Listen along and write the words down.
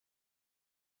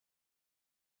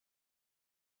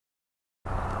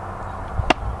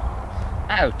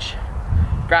Ouch.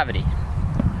 Gravity.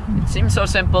 It seems so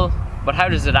simple, but how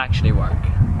does it actually work?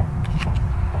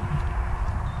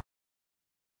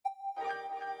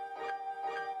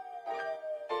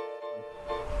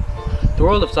 The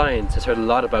world of science has heard a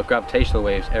lot about gravitational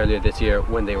waves earlier this year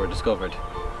when they were discovered.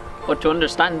 But to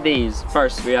understand these,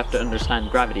 first we have to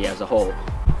understand gravity as a whole.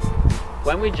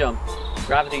 When we jump,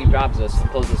 gravity grabs us and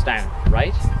pulls us down,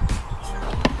 right?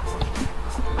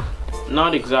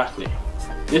 Not exactly.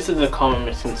 This is a common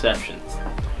misconception.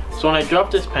 So when I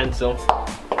drop this pencil,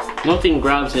 nothing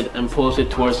grabs it and pulls it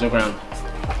towards the ground.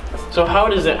 So how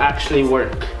does it actually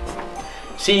work?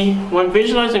 See, when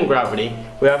visualizing gravity,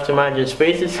 we have to imagine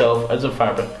space itself as a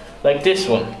fabric, like this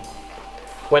one.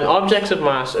 When objects of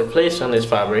mass are placed on this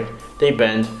fabric, they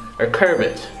bend or curve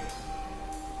it.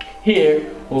 Here,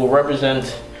 we'll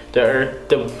represent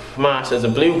the mass as a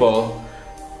blue ball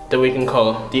that we can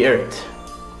call the Earth.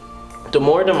 The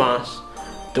more the mass,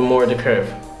 the more the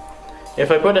curve. If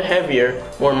I put a heavier,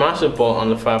 more massive ball on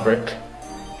the fabric,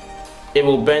 it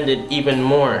will bend it even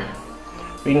more.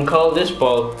 We can call this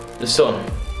ball the Sun.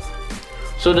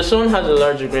 So the Sun has a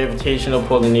larger gravitational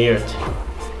pull than the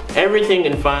Earth. Everything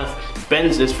in fact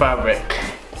bends this fabric.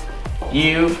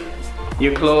 You,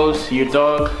 your clothes, your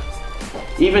dog,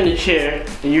 even the chair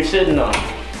that you're sitting on.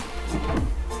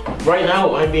 Right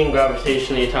now I'm being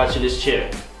gravitationally attached to this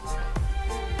chair.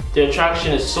 The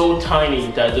attraction is so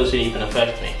tiny that it doesn't even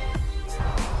affect me.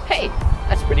 Hey,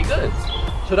 that's pretty good.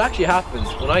 So it actually happens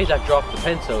when Isaac drops the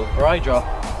pencil, or I drop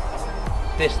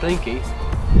this slinky,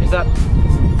 is that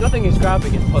nothing is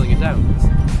grabbing it and pulling it down.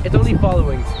 It's only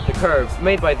following the curve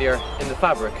made by the Earth in the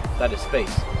fabric, that is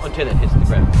space, until it hits the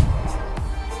ground.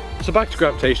 So back to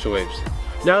gravitational waves.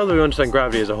 Now that we understand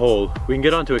gravity as a whole, we can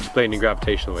get on to explaining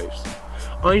gravitational waves.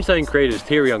 Einstein created his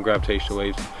theory on gravitational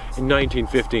waves in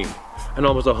 1915, and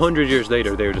almost 100 years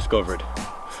later they were discovered.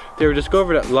 They were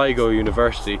discovered at LIGO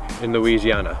University in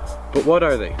Louisiana. But what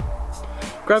are they?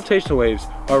 Gravitational waves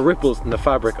are ripples in the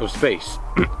fabric of space.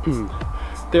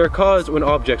 They are caused when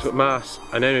objects with mass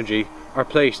and energy are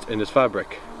placed in this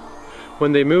fabric.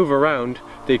 When they move around,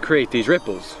 they create these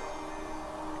ripples.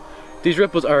 These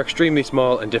ripples are extremely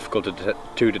small and difficult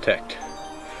to detect.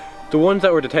 The ones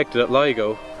that were detected at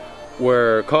LIGO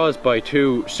were caused by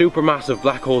two supermassive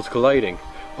black holes colliding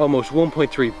almost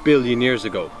 1.3 billion years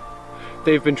ago.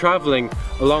 They've been travelling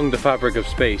along the fabric of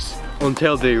space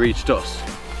until they reached us.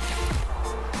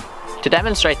 To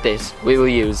demonstrate this, we will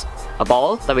use a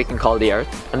ball that we can call the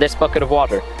Earth, and this bucket of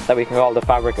water that we can call the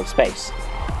fabric of space.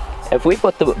 If we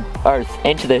put the Earth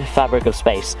into the fabric of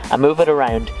space and move it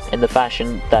around in the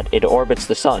fashion that it orbits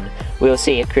the Sun, we will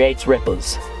see it creates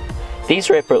ripples. These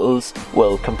ripples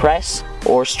will compress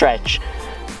or stretch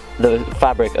the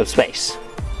fabric of space.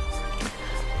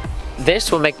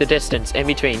 This will make the distance in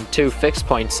between two fixed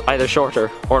points either shorter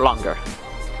or longer.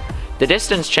 The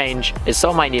distance change is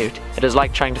so minute, it is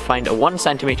like trying to find a 1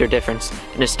 centimeter difference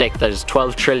in a stick that is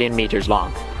 12 trillion meters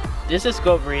long. This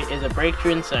discovery is a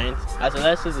breakthrough in science as it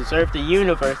lets us observe the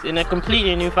universe in a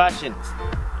completely new fashion.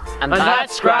 And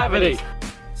that's gravity!